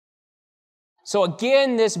So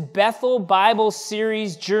again, this Bethel Bible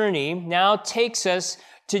series journey now takes us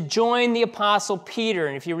to join the Apostle Peter.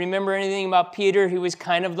 And if you remember anything about Peter, he was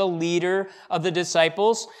kind of the leader of the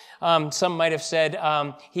disciples. Some might have said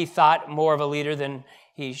he thought more of a leader than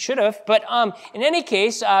he should have. But in any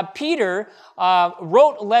case, Peter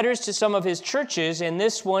wrote letters to some of his churches, and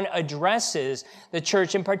this one addresses the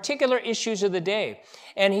church, in particular issues of the day.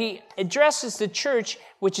 And he addresses the church,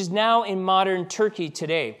 which is now in modern Turkey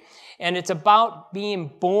today. And it's about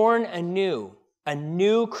being born anew, a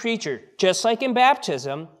new creature, just like in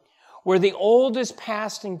baptism, where the old is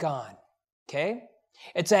past and gone, okay?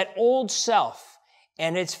 It's that old self,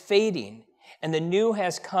 and it's fading, and the new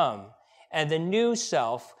has come, and the new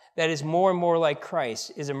self that is more and more like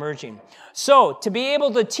Christ is emerging. So, to be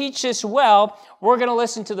able to teach this well, we're going to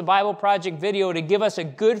listen to the Bible Project video to give us a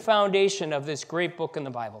good foundation of this great book in the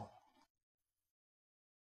Bible.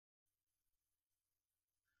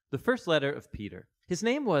 The first letter of Peter. His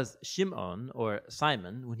name was Shimon, or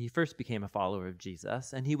Simon, when he first became a follower of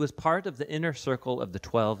Jesus, and he was part of the inner circle of the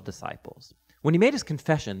 12 disciples. When he made his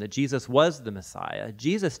confession that Jesus was the Messiah,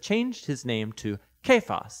 Jesus changed his name to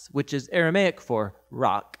Kephas, which is Aramaic for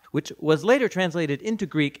rock, which was later translated into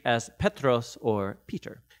Greek as Petros, or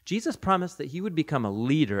Peter. Jesus promised that he would become a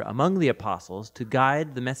leader among the apostles to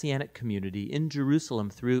guide the Messianic community in Jerusalem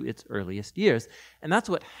through its earliest years. And that's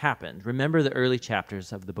what happened. Remember the early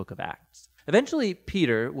chapters of the book of Acts. Eventually,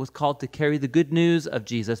 Peter was called to carry the good news of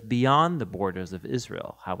Jesus beyond the borders of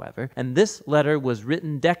Israel, however, and this letter was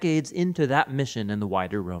written decades into that mission in the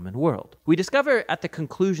wider Roman world. We discover at the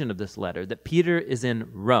conclusion of this letter that Peter is in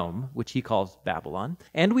Rome, which he calls Babylon,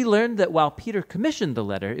 and we learned that while Peter commissioned the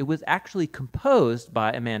letter, it was actually composed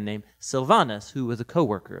by a man named Silvanus, who was a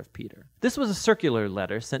co-worker of Peter. This was a circular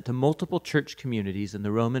letter sent to multiple church communities in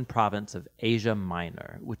the Roman province of Asia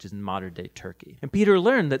Minor, which is in modern-day Turkey. And Peter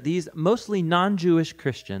learned that these mostly non-Jewish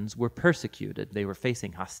Christians were persecuted. They were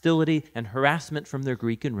facing hostility and harassment from their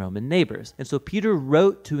Greek and Roman neighbors. And so Peter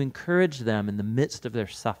wrote to encourage them in the midst of their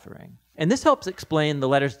suffering. And this helps explain the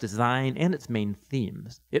letter's design and its main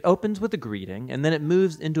themes. It opens with a greeting, and then it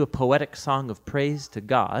moves into a poetic song of praise to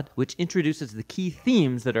God, which introduces the key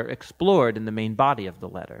themes that are explored in the main body of the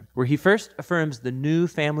letter, where he first affirms the new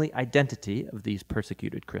family identity of these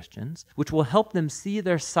persecuted Christians, which will help them see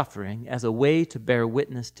their suffering as a way to bear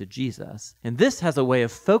witness to Jesus. And this has a way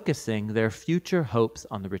of focusing their future hopes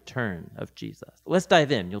on the return of Jesus. Let's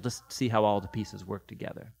dive in. You'll just see how all the pieces work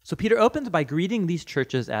together. So Peter opens by greeting these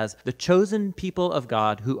churches as the chosen people of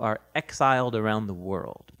God who are exiled around the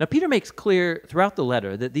world. Now, Peter makes clear throughout the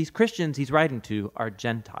letter that these Christians he's writing to are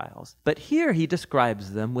Gentiles. But here he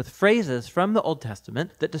describes them with phrases from the Old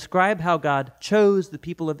Testament that describe how God chose the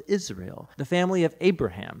people of Israel, the family of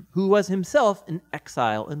Abraham, who was himself an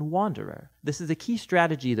exile and wanderer. This is a key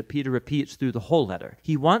strategy that Peter repeats through the whole letter.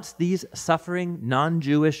 He wants these suffering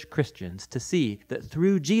non-Jewish Christians to see that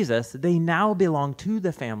through Jesus, they now belong to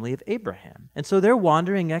the family of Abraham. And so they're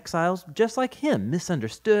wandering exiles just like him,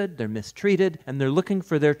 misunderstood, they're mistreated, and they're looking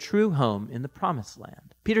for their true home in the promised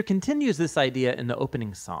land. Peter continues this idea in the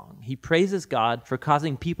opening song. He praises God for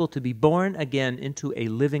causing people to be born again into a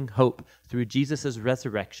living hope through Jesus'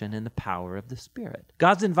 resurrection and the power of the Spirit.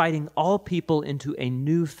 God's inviting all people into a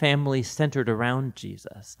new family centered around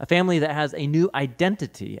Jesus, a family that has a new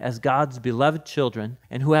identity as God's beloved children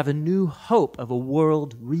and who have a new hope of a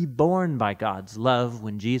world reborn by God's love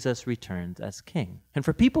when Jesus returns as King. And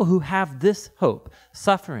for people who have this hope,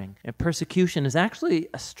 suffering and persecution is actually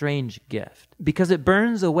a strange gift because it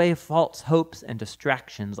burns away false hopes and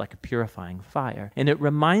distractions like a purifying fire, and it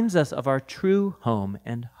reminds us of our true home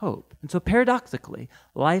and hope. And so paradoxically,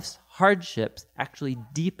 life's hardships actually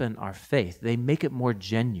deepen our faith. They make it more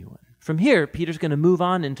genuine. From here, Peter's going to move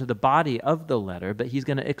on into the body of the letter, but he's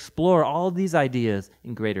going to explore all these ideas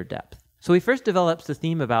in greater depth. So he first develops the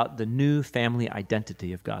theme about the new family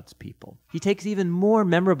identity of God's people. He takes even more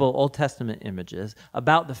memorable Old Testament images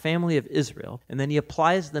about the family of Israel, and then he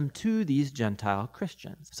applies them to these Gentile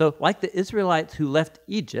Christians. So like the Israelites who left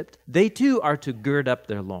Egypt, they too are to gird up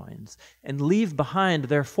their loins and leave behind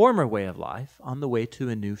their former way of life on the way to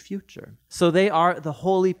a new future. So they are the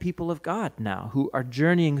holy people of God now who are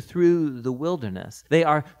journeying through the wilderness. They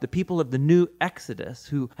are the people of the new Exodus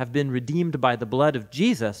who have been redeemed by the blood of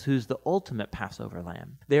Jesus, who's the ultimate Passover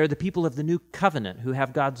lamb. They are the people of the new covenant who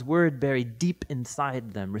have God's word buried deep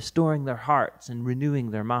inside them, restoring their hearts and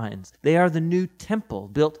renewing their minds. They are the new temple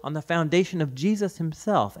built on the foundation of Jesus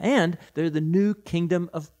himself, and they're the new kingdom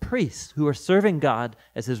of priests who are serving God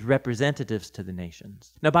as his representatives to the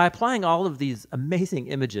nations. Now, by applying all of these amazing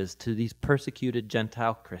images to these persecuted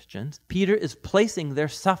Gentile Christians, Peter is placing their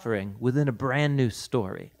suffering within a brand new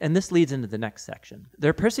story. And this leads into the next section.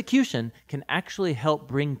 Their persecution can actually help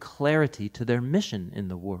bring clarity to their mission in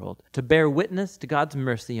the world, to bear witness to God's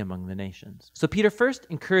mercy among the nations. So Peter first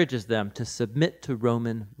encourages them to submit to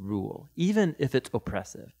Roman rule, even if it's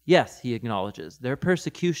oppressive. Yes, he acknowledges their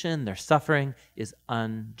persecution, their suffering is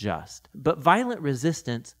unjust. But violent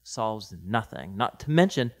resistance solves nothing, not to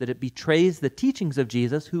mention that it betrays the teachings of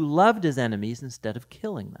Jesus, who loved his enemies instead of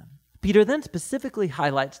killing them. Peter then specifically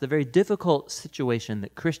highlights the very difficult situation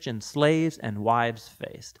that Christian slaves and wives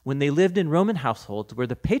faced when they lived in Roman households where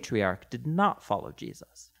the patriarch did not follow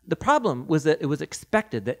Jesus. The problem was that it was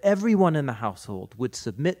expected that everyone in the household would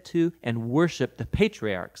submit to and worship the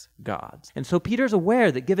patriarch's gods. And so Peter's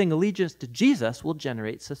aware that giving allegiance to Jesus will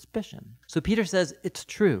generate suspicion. So Peter says it's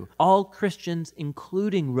true. All Christians,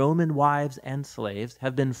 including Roman wives and slaves,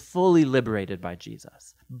 have been fully liberated by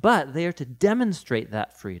Jesus. But they are to demonstrate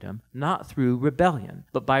that freedom not through rebellion,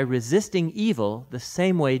 but by resisting evil the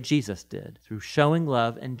same way Jesus did, through showing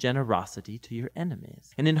love and generosity to your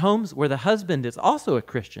enemies. And in homes where the husband is also a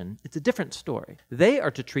Christian, it's a different story. They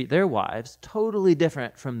are to treat their wives totally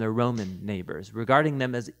different from their Roman neighbors, regarding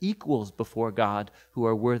them as equals before God who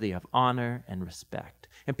are worthy of honor and respect.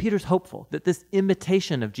 And Peter's hopeful that this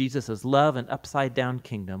imitation of Jesus' love and upside-down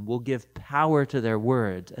kingdom will give power to their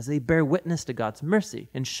words as they bear witness to God's mercy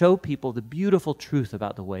and show people the beautiful truth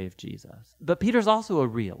about the way of Jesus. But Peter's also a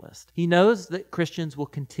realist. He knows that Christians will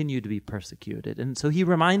continue to be persecuted, and so he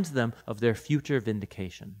reminds them of their future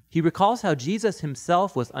vindication. He recalls how Jesus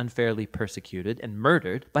himself was unfairly persecuted and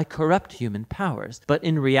murdered by corrupt human powers, but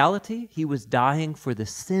in reality, he was dying for the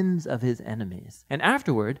sins of his enemies. And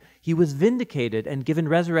afterward, he was vindicated and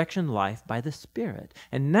given resurrection life by the Spirit.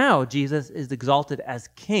 And now Jesus is exalted as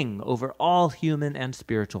king over all human and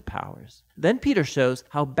spiritual powers. Then Peter shows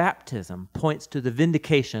how baptism points to the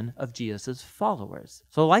vindication of Jesus' followers.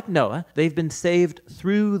 So like Noah, they've been saved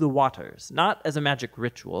through the waters, not as a magic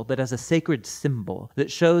ritual, but as a sacred symbol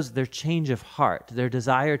that shows their change of heart, their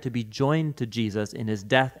desire to be joined to Jesus in his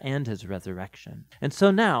death and his resurrection. And so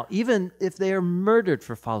now, even if they are murdered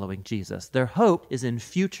for following Jesus, their hope is in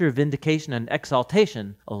future vindication and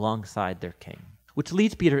exaltation alongside their king. Which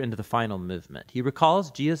leads Peter into the final movement. He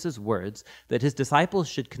recalls Jesus' words that his disciples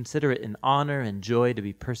should consider it an honor and joy to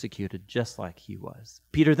be persecuted just like he was.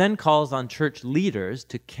 Peter then calls on church leaders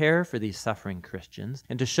to care for these suffering Christians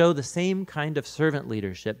and to show the same kind of servant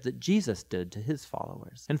leadership that Jesus did to his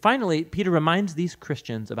followers. And finally, Peter reminds these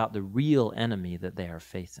Christians about the real enemy that they are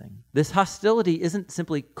facing. This hostility isn't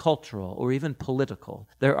simply cultural or even political.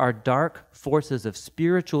 There are dark forces of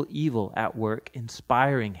spiritual evil at work,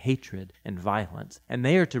 inspiring hatred and violence. And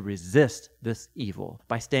they are to resist this evil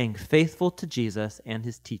by staying faithful to Jesus and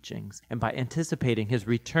his teachings, and by anticipating his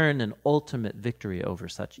return and ultimate victory over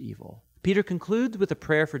such evil. Peter concludes with a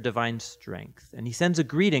prayer for divine strength, and he sends a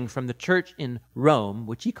greeting from the church in Rome,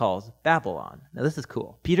 which he calls Babylon. Now this is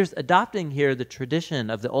cool. Peter's adopting here the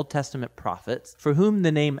tradition of the Old Testament prophets, for whom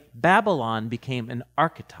the name Babylon became an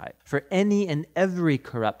archetype for any and every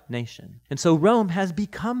corrupt nation. And so Rome has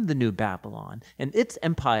become the new Babylon, and its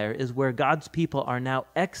empire is where God's people are now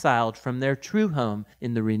exiled from their true home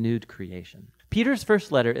in the renewed creation. Peter's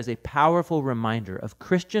first letter is a powerful reminder of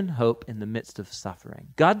Christian hope in the midst of suffering.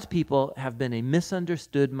 God's people have been a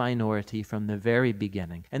misunderstood minority from the very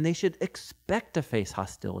beginning, and they should expect to face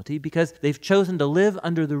hostility because they've chosen to live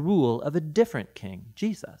under the rule of a different king,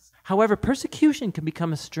 Jesus. However, persecution can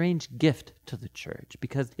become a strange gift to the church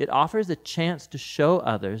because it offers a chance to show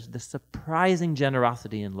others the surprising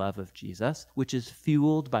generosity and love of Jesus, which is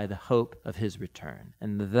fueled by the hope of his return.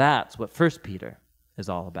 And that's what 1 Peter is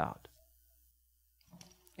all about.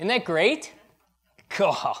 Isn't that great?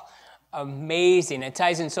 Cool. Amazing. It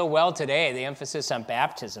ties in so well today, the emphasis on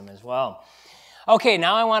baptism as well. Okay,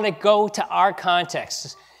 now I want to go to our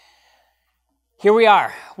context. Here we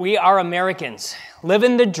are. We are Americans,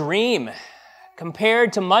 living the dream.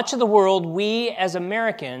 Compared to much of the world, we as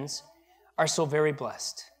Americans are so very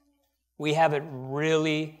blessed. We have it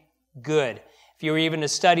really good. If you were even to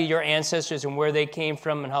study your ancestors and where they came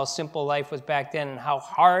from and how simple life was back then and how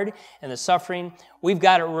hard and the suffering, we've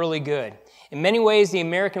got it really good. In many ways, the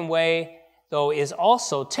American way, though, is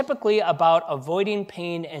also typically about avoiding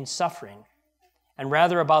pain and suffering, and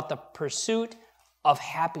rather about the pursuit of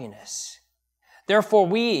happiness. Therefore,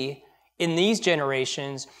 we, in these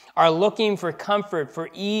generations, are looking for comfort, for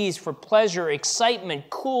ease, for pleasure, excitement,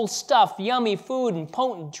 cool stuff, yummy food, and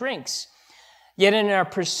potent drinks. Yet in our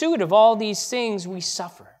pursuit of all these things, we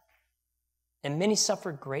suffer, and many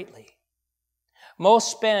suffer greatly. Most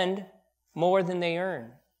spend more than they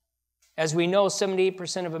earn. As we know,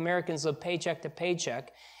 78% of Americans live paycheck to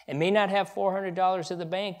paycheck and may not have $400 at the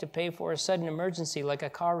bank to pay for a sudden emergency like a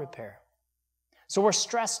car repair. So we're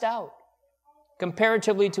stressed out.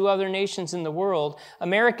 Comparatively to other nations in the world,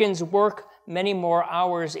 Americans work many more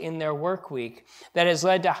hours in their work week. That has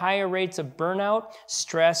led to higher rates of burnout,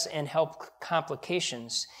 stress, and health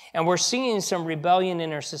complications. And we're seeing some rebellion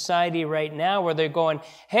in our society right now where they're going,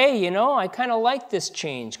 hey, I kind of like this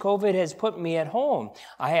change. COVID has put me at home.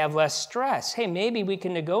 I have less stress. Hey, maybe we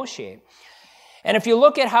can negotiate. And if you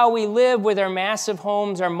look at how we live with our massive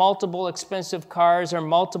homes, our multiple expensive cars, our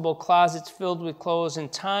multiple closets filled with clothes,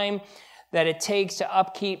 and time that it takes to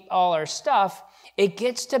upkeep all our stuff, it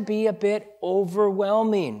gets to be a bit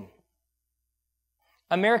overwhelming.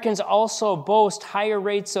 Americans also boast higher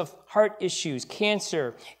rates of heart issues,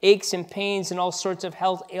 cancer, aches and pains, and all sorts of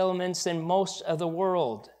health ailments than most of the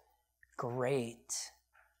world. Great.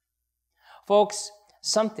 Folks,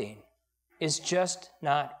 something is just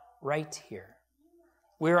not right here.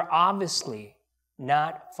 We're obviously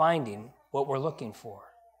not finding what we're looking for.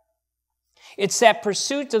 It's that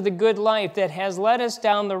pursuit of the good life that has led us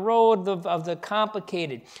down the road of the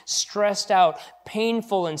complicated, stressed out,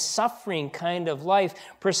 painful, and suffering kind of life,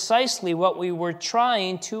 precisely what we were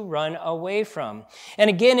trying to run away from. And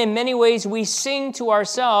again, in many ways, we sing to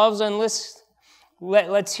ourselves, and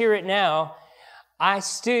let's hear it now. I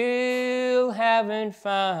still haven't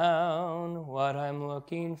found what I'm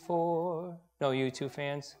looking for. No U2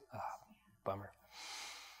 fans? Oh, bummer.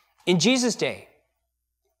 In Jesus' day,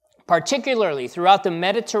 particularly throughout the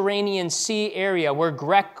Mediterranean Sea area where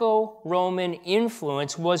Greco-Roman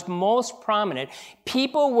influence was most prominent,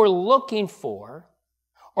 people were looking for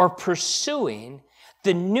or pursuing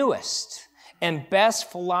the newest and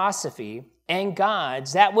best philosophy and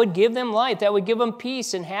gods that would give them life, that would give them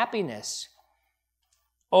peace and happiness.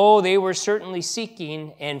 Oh, they were certainly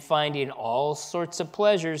seeking and finding all sorts of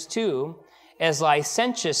pleasures too, as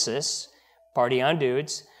licentiousness, party on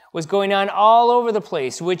dudes, was going on all over the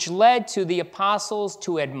place, which led to the apostles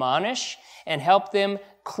to admonish and help them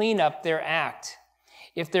clean up their act.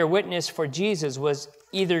 If their witness for Jesus was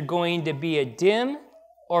either going to be a dim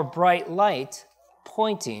or bright light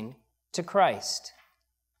pointing to Christ.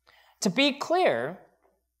 To be clear,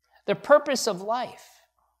 the purpose of life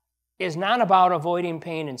is not about avoiding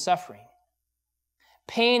pain and suffering.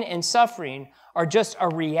 Pain and suffering are just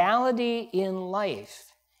a reality in life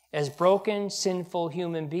as broken, sinful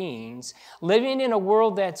human beings, living in a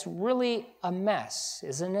world that's really a mess,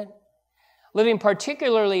 isn't it? Living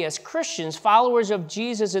particularly as Christians, followers of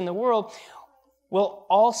Jesus in the world, will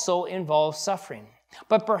also involve suffering,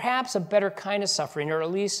 but perhaps a better kind of suffering, or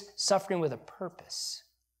at least suffering with a purpose.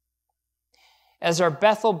 As our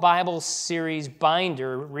Bethel Bible series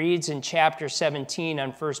binder reads in chapter 17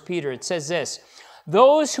 on 1 Peter, it says this,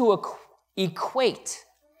 those who equate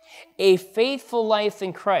a faithful life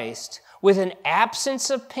in Christ with an absence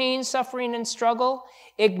of pain, suffering, and struggle,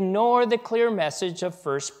 ignore the clear message of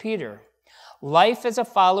 1 Peter. Life as a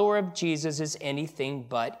follower of Jesus is anything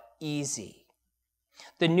but easy.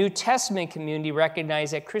 The New Testament community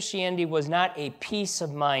recognized that Christianity was not a peace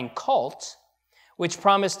of mind cult, which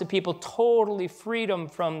promised the people totally freedom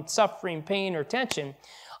from suffering, pain, or tension.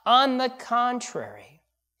 On the contrary,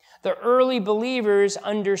 the early believers'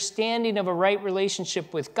 understanding of a right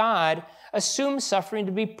relationship with God assumed suffering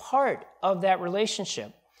to be part of that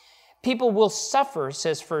relationship. People will suffer,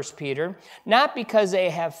 says 1 Peter, not because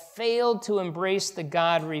they have failed to embrace the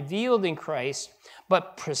God revealed in Christ,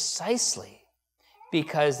 but precisely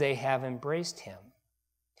because they have embraced him.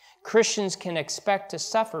 Christians can expect to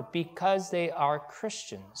suffer because they are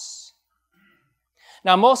Christians.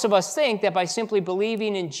 Now, most of us think that by simply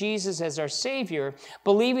believing in Jesus as our Savior,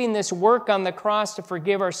 believing this work on the cross to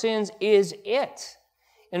forgive our sins is it.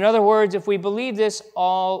 In other words, if we believe this,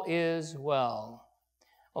 all is well.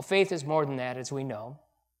 Well, faith is more than that, as we know.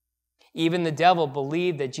 Even the devil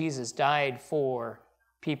believed that Jesus died for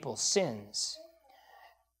people's sins.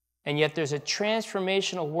 And yet there's a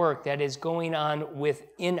transformational work that is going on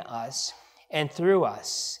within us and through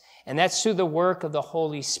us. And that's through the work of the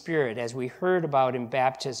Holy Spirit, as we heard about in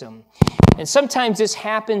baptism. And sometimes this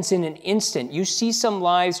happens in an instant. You see some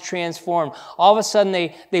lives transformed. All of a sudden,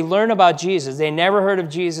 they learn about Jesus. They never heard of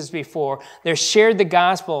Jesus before. They're shared the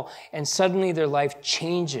gospel, and suddenly their life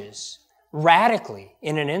changes radically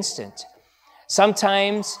in an instant.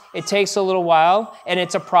 Sometimes it takes a little while, and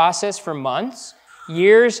it's a process for months,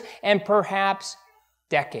 years, and perhaps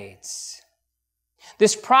decades.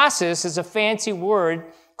 This process is a fancy word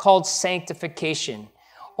called sanctification,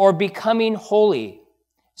 or becoming holy,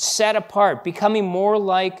 set apart, becoming more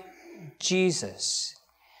like Jesus.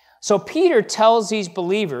 So Peter tells these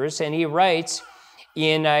believers, and he writes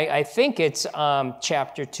in, I think it's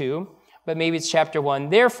chapter 2, but maybe it's chapter 1,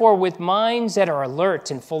 therefore with minds that are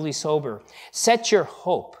alert and fully sober, set your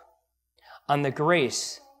hope on the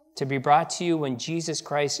grace to be brought to you when Jesus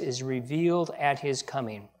Christ is revealed at his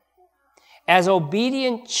coming. As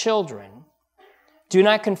obedient children, do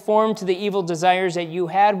not conform to the evil desires that you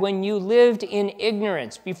had when you lived in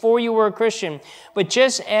ignorance before you were a Christian, but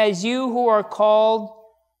just as you who are called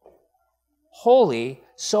holy,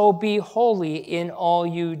 so be holy in all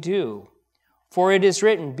you do. For it is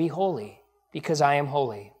written, be holy, because I am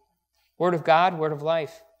holy. Word of God, word of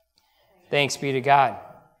life. Thanks be to God.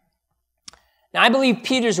 Now, I believe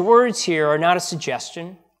Peter's words here are not a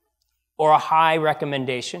suggestion or a high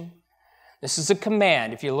recommendation. This is a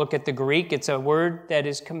command. If you look at the Greek, it's a word that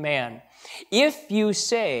is command. If you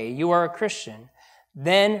say you are a Christian,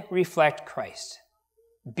 then reflect Christ.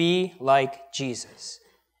 Be like Jesus.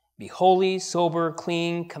 Be holy, sober,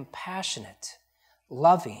 clean, compassionate,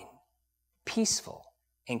 loving, peaceful,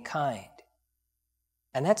 and kind.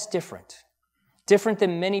 And that's different. Different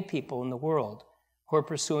than many people in the world who are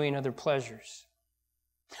pursuing other pleasures.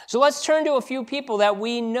 So let's turn to a few people that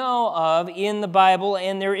we know of in the Bible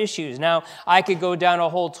and their issues. Now, I could go down a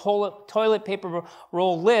whole toilet paper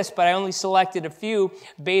roll list, but I only selected a few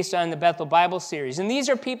based on the Bethel Bible series. And these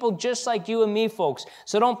are people just like you and me, folks.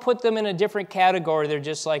 So don't put them in a different category. They're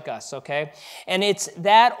just like us, okay? And it's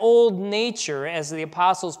that old nature, as the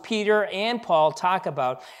apostles Peter and Paul talk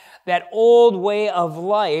about, that old way of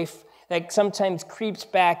life that sometimes creeps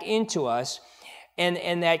back into us.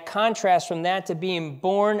 And that contrast from that to being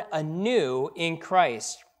born anew in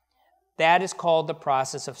Christ. That is called the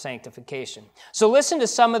process of sanctification. So listen to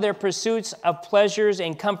some of their pursuits of pleasures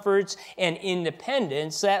and comforts and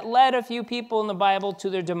independence that led a few people in the Bible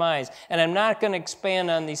to their demise. And I'm not going to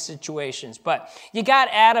expand on these situations, but you got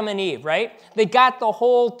Adam and Eve, right? They got the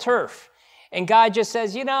whole turf. And God just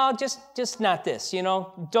says, just not this,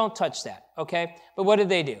 don't touch that, okay? But what did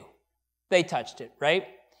they do? They touched it, right?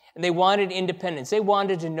 And they wanted independence. They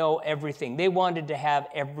wanted to know everything. They wanted to have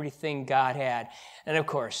everything God had. And of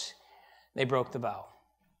course, they broke the vow.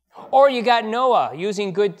 Or you got Noah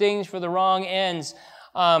using good things for the wrong ends.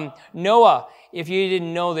 Noah, if you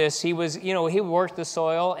didn't know this, he worked the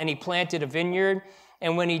soil and he planted a vineyard.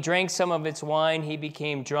 And when he drank some of its wine, he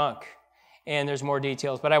became drunk. And there's more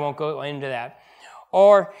details, but I won't go into that.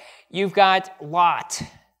 Or you've got Lot.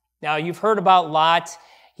 Now, you've heard about Lot.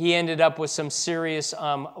 He ended up with some serious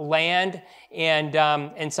land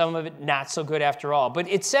and some of it not so good after all. But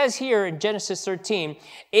it says here in Genesis 13,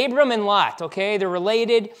 Abram and Lot, okay, they're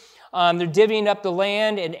related. They're divvying up the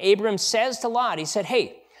land. And Abram says to Lot, he said,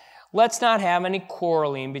 hey, let's not have any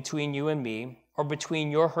quarreling between you and me or between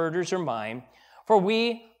your herders or mine, for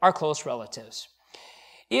we are close relatives.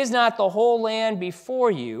 Is not the whole land before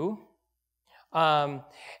you? And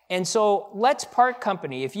so let's part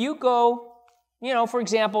company. If you go, for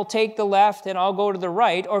example, take the left and I'll go to the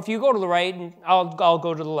right, or if you go to the right and I'll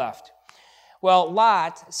go to the left. Well,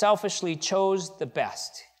 Lot selfishly chose the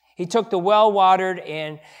best. He took the well-watered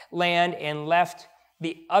land and left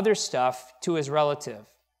the other stuff to his relative,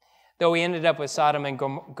 though he ended up with Sodom and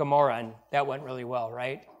Gomorrah, and that went really well,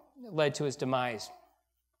 right? It led to his demise.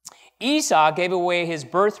 Esau gave away his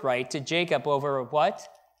birthright to Jacob over what?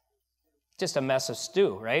 Just a mess of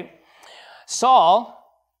stew, right? Saul,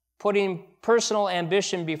 putting personal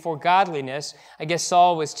ambition before godliness. I guess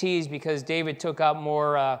Saul was teased because David took out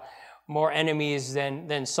more enemies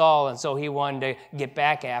than Saul, and so he wanted to get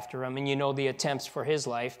back after him, and the attempts for his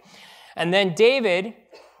life. And then David,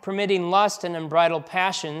 permitting lust and unbridled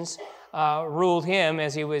passions, ruled him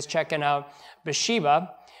as he was checking out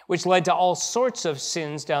Bathsheba, which led to all sorts of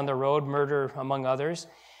sins down the road, murder among others.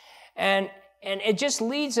 And it just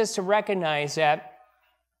leads us to recognize that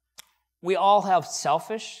we all have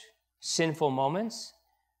selfish, sinful moments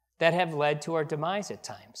that have led to our demise at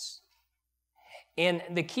times. And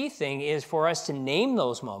the key thing is for us to name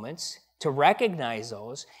those moments, to recognize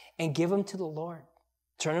those, and give them to the Lord.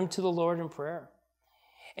 Turn them to the Lord in prayer.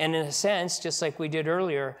 And in a sense, just like we did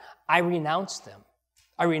earlier, I renounce them.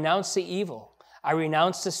 I renounce the evil. I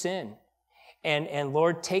renounce the sin. And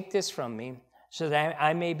Lord, take this from me so that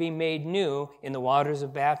I may be made new in the waters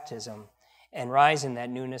of baptism and rise in that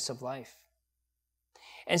newness of life.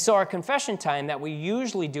 And so our confession time that we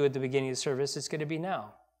usually do at the beginning of the service is going to be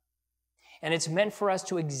now. And it's meant for us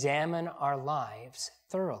to examine our lives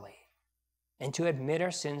thoroughly and to admit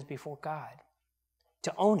our sins before God,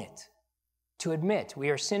 to own it, to admit we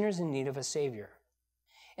are sinners in need of a Savior.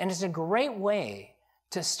 And it's a great way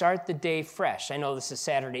to start the day fresh. I know this is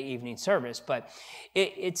Saturday evening service, but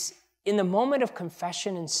it's in the moment of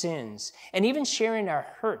confession and sins, and even sharing our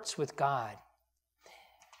hurts with God,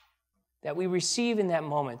 that we receive in that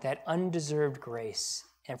moment that undeserved grace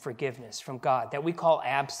and forgiveness from God that we call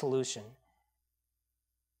absolution,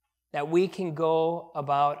 that we can go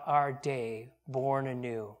about our day born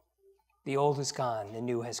anew. The old is gone, the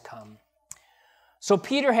new has come. So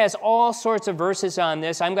Peter has all sorts of verses on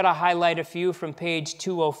this. I'm going to highlight a few from page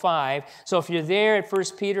 205. So if you're there at 1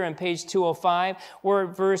 Peter on page 205,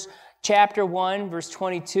 we're at chapter 1, verse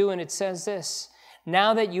 22, and it says this: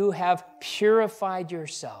 now that you have purified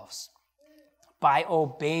yourselves by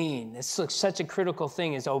obeying, this is such a critical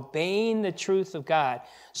thing, is obeying the truth of God,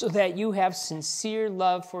 so that you have sincere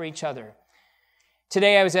love for each other.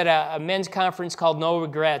 Today I was at a men's conference called No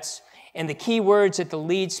Regrets, and the key words that the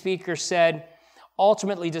lead speaker said,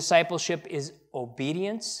 ultimately, discipleship is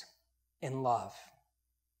obedience and love.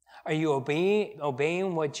 Are you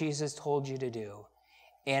obeying what Jesus told you to do?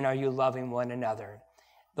 And are you loving one another?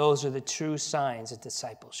 Those are the true signs of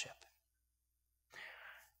discipleship.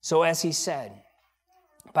 So as he said,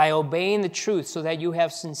 by obeying the truth so that you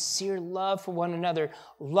have sincere love for one another,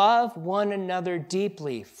 love one another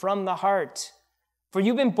deeply from the heart. For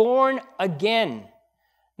you've been born again,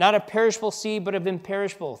 not of perishable seed, but of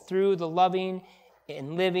imperishable, through the loving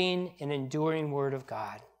and living and enduring word of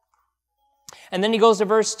God. And then he goes to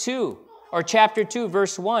verse 2, or chapter 2,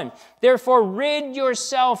 verse 1. Therefore, rid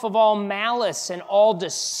yourself of all malice and all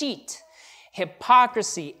deceit,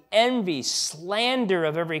 hypocrisy, envy, slander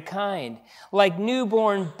of every kind. Like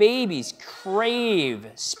newborn babies, crave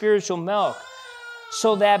spiritual milk,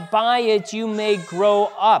 so that by it you may grow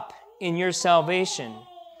up in your salvation,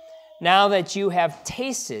 now that you have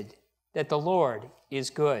tasted that the Lord is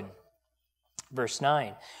good. Verse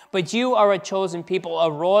 9, but you are a chosen people, a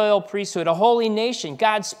royal priesthood, a holy nation,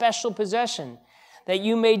 God's special possession, that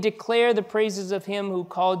you may declare the praises of him who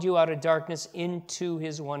called you out of darkness into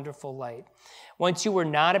his wonderful light. Once you were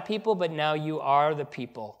not a people, but now you are the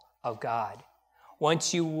people of God.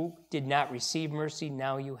 Once you did not receive mercy,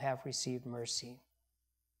 now you have received mercy.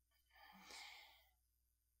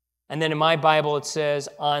 And then in my Bible it says,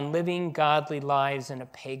 on living godly lives in a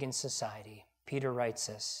pagan society. Peter writes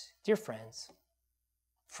this: dear friends,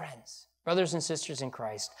 brothers and sisters in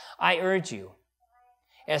Christ, I urge you,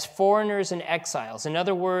 as foreigners and exiles, in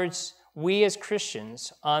other words, we as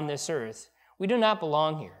Christians on this earth, we do not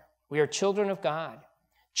belong here. We are children of God,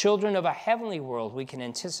 children of a heavenly world we can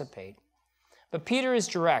anticipate. But Peter is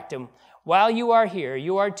direct, and while you are here,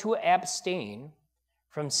 you are to abstain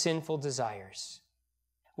from sinful desires,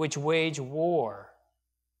 which wage war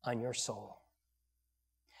on your soul.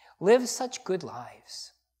 Live such good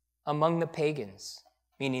lives among the pagans,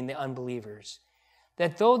 meaning the unbelievers,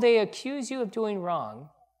 that though they accuse you of doing wrong,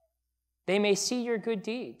 they may see your good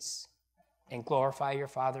deeds and glorify your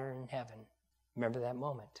Father in heaven. Remember that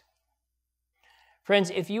moment.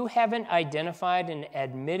 Friends, if you haven't identified and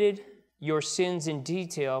admitted your sins in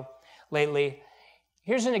detail lately,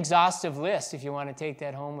 here's an exhaustive list if you want to take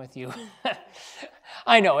that home with you.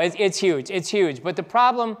 I know, it's huge. But the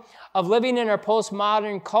problem of living in our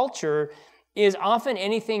postmodern culture is often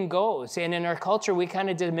anything goes. And in our culture, we kind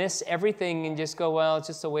of dismiss everything and just go, well, it's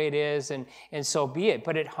just the way it is, and so be it.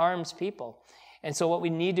 But it harms people. And so what we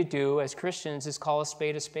need to do as Christians is call a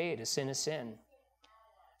spade, a sin a sin.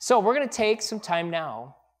 So we're going to take some time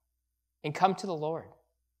now and come to the Lord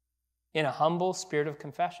in a humble spirit of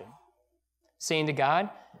confession, saying to God,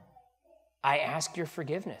 I ask your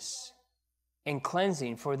forgiveness and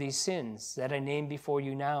cleansing for these sins that I name before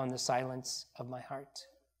you now in the silence of my heart.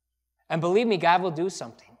 And believe me, God will do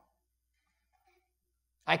something.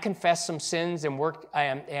 I confessed some sins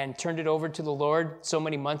and turned it over to the Lord so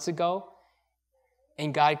many months ago,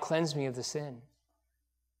 and God cleansed me of the sin.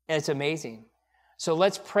 And it's amazing. So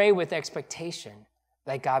let's pray with expectation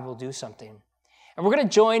that God will do something. And we're going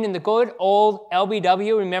to join in the good old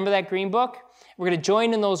LBW. Remember that green book? We're going to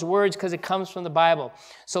join in those words because it comes from the Bible.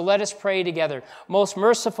 So let us pray together. Most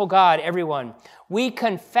merciful God, everyone, we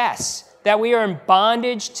confess that we are in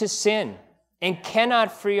bondage to sin and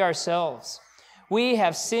cannot free ourselves. We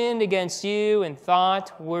have sinned against you in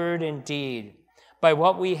thought, word, and deed, by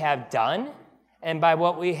what we have done and by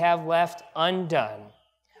what we have left undone.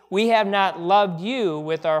 We have not loved you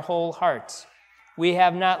with our whole hearts. We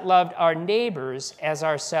have not loved our neighbors as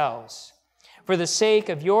ourselves. For the sake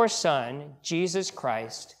of your Son, Jesus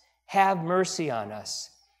Christ, have mercy on us.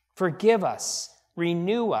 Forgive us,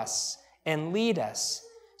 renew us, and lead us,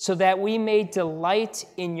 so that we may delight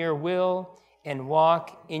in your will and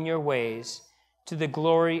walk in your ways, to the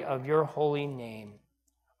glory of your holy name.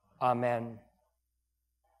 Amen.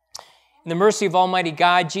 In the mercy of Almighty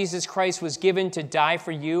God, Jesus Christ was given to die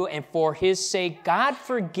for you, and for his sake, God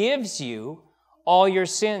forgives you all your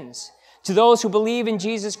sins. To those who believe in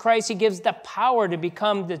Jesus Christ, he gives the power to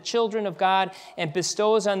become the children of God and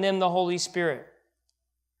bestows on them the Holy Spirit.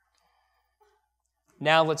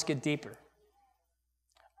 Now let's get deeper.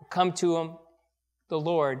 Come to him, the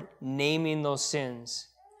Lord, naming those sins.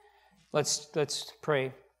 Let's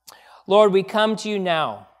pray. Lord, we come to you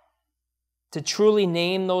now to truly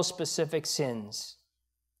name those specific sins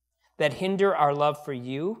that hinder our love for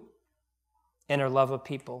you and our love of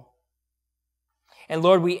people. And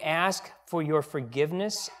Lord, we ask for your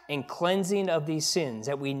forgiveness and cleansing of these sins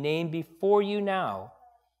that we name before you now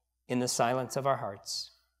in the silence of our hearts.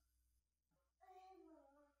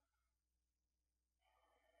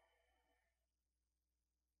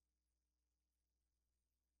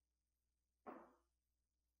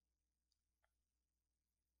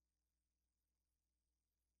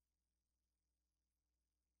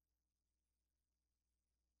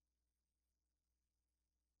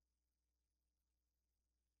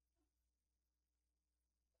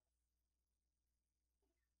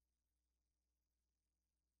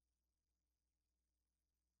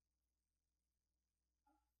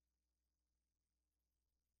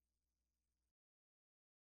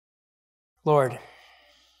 Lord,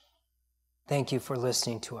 thank you for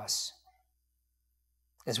listening to us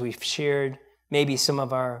as we've shared maybe some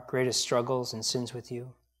of our greatest struggles and sins with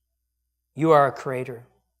you. You are our Creator,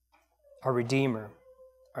 our Redeemer,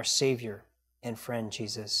 our Savior, and friend,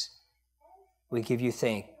 Jesus. We give you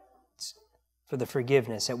thanks for the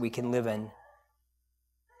forgiveness that we can live in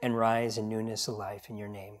and rise in newness of life in your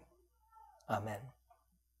name. Amen.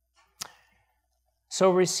 So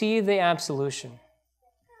receive the absolution.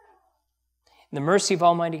 In the mercy of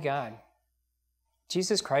Almighty God,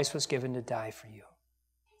 Jesus Christ was given to die for you.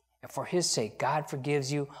 And for his sake, God forgives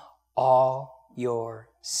you all your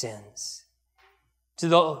sins. To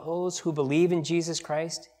those who believe in Jesus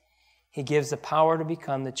Christ, he gives the power to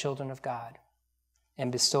become the children of God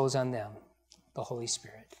and bestows on them the Holy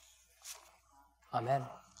Spirit. Amen.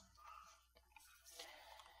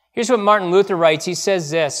 Here's what Martin Luther writes. He says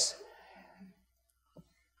this: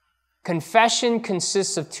 confession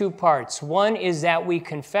consists of two parts. One is that we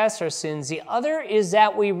confess our sins. The other is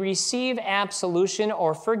that we receive absolution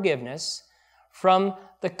or forgiveness from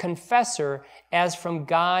the confessor as from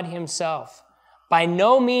God himself. By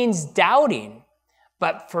no means doubting,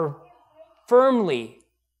 but firmly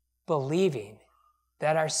believing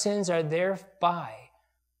that our sins are thereby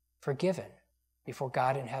forgiven before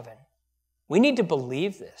God in heaven. We need to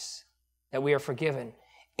believe this, that we are forgiven,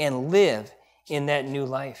 and live in that new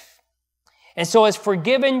life. And so as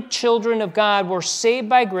forgiven children of God, we're saved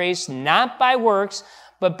by grace, not by works,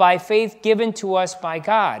 but by faith given to us by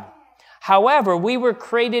God. However, we were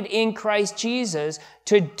created in Christ Jesus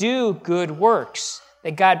to do good works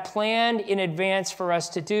that God planned in advance for us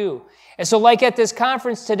to do. And so like at this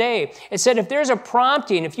conference today, it said if there's a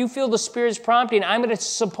prompting, if you feel the Spirit's prompting, I'm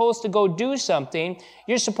supposed to go do something,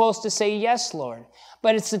 you're supposed to say, yes, Lord.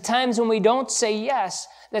 But it's the times when we don't say yes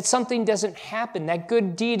that something doesn't happen, that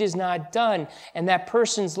good deed is not done, and that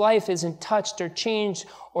person's life isn't touched or changed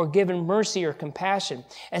or given mercy or compassion.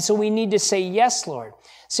 And so we need to say, yes, Lord.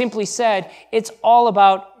 Simply said, it's all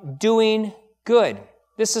about doing good.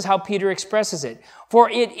 This is how Peter expresses it. For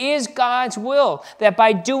it is God's will that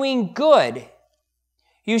by doing good,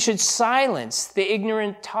 you should silence the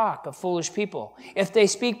ignorant talk of foolish people. If they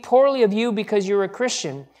speak poorly of you because you're a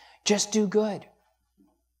Christian, just do good.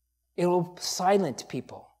 It will silence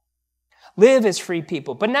people. Live as free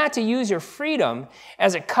people, but not to use your freedom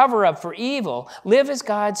as a cover-up for evil. Live as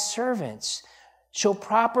God's servants. Show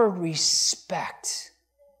proper respect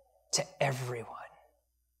to everyone.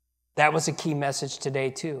 That was a key message today,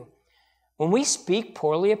 too. When we speak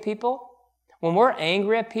poorly of people, when we're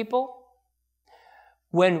angry at people,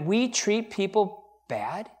 when we treat people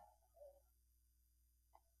bad,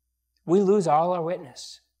 we lose all our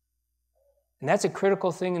witness. And that's a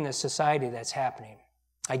critical thing in the society that's happening.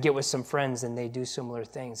 I get with some friends and they do similar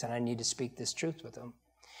things, and I need to speak this truth with them.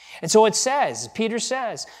 And so it says, Peter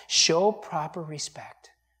says, show proper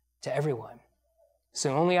respect to everyone. So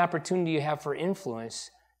the only opportunity you have for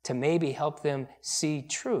influence to maybe help them see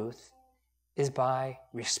truth is by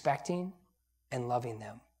respecting and loving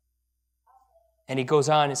them. And he goes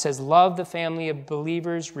on, it says, love the family of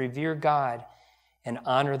believers, revere God, and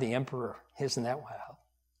honor the emperor. Isn't that wild?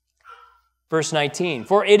 Verse 19,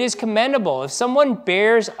 for it is commendable if someone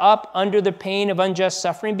bears up under the pain of unjust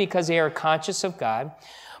suffering because they are conscious of God.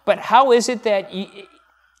 But how is it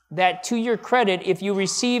that to your credit, if you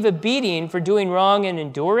receive a beating for doing wrong and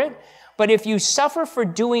endure it, But if you suffer for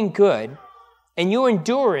doing good and you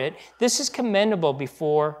endure it, this is commendable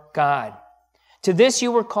before God. To this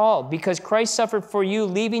you were called, because Christ suffered for you,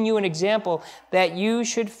 leaving you an example that you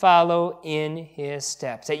should follow in his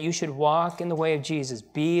steps, that you should walk in the way of Jesus,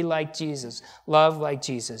 be like Jesus, love like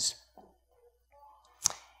Jesus.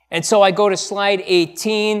 And so I go to slide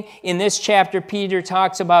 18. In this chapter, Peter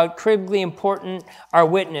talks about critically important, our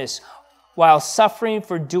witness, while suffering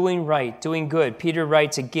for doing right, doing good. Peter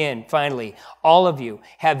writes again, finally, all of you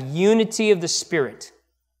have unity of the Spirit,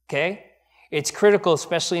 okay? It's critical,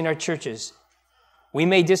 especially in our churches. We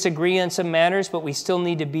may disagree on some matters, but we still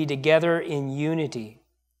need to be together in unity.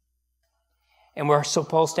 And we're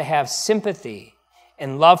supposed to have sympathy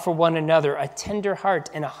and love for one another, a tender heart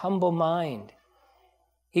and a humble mind.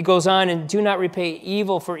 He goes on, and do not repay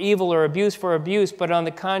evil for evil or abuse for abuse, but on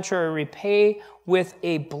the contrary, repay with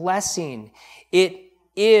a blessing. It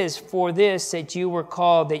is for this that you were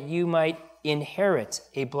called, that you might inherit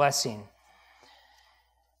a blessing.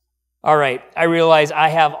 All right, I realize I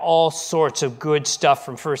have all sorts of good stuff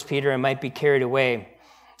from 1 Peter. I might be carried away,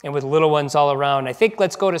 and with little ones all around. I think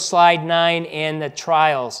let's go to slide 9 and the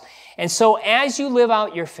trials. And so as you live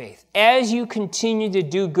out your faith, as you continue to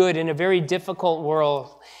do good in a very difficult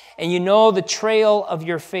world, and you know the trail of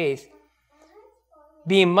your faith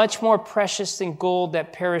being much more precious than gold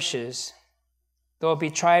that perishes, though it be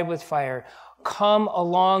tried with fire, come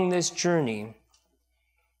along this journey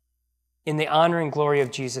in the honor and glory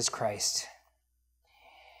of Jesus Christ.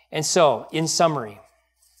 And so, in summary,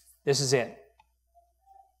 this is it.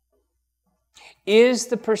 Is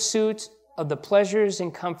the pursuit of the pleasures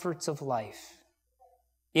and comforts of life,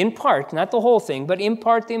 in part, not the whole thing, but in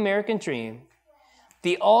part the American dream,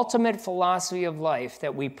 the ultimate philosophy of life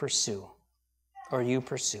that we pursue, or you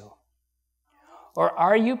pursue? Or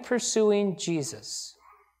are you pursuing Jesus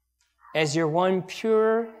as your one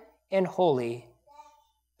pure and holy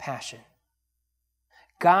passion?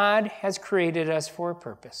 God has created us for a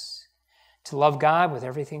purpose, to love God with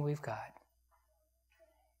everything we've got,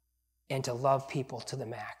 and to love people to the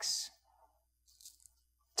max.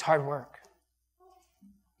 It's hard work.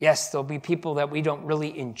 Yes, there'll be people that we don't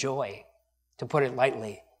really enjoy, to put it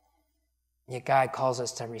lightly. Yet God calls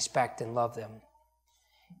us to respect and love them.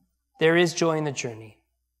 There is joy in the journey,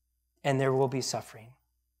 and there will be suffering.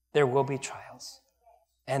 There will be trials,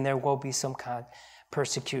 and there will be some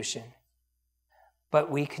persecution. But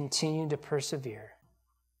we continue to persevere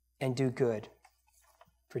and do good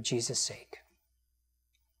for Jesus' sake.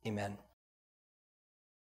 Amen.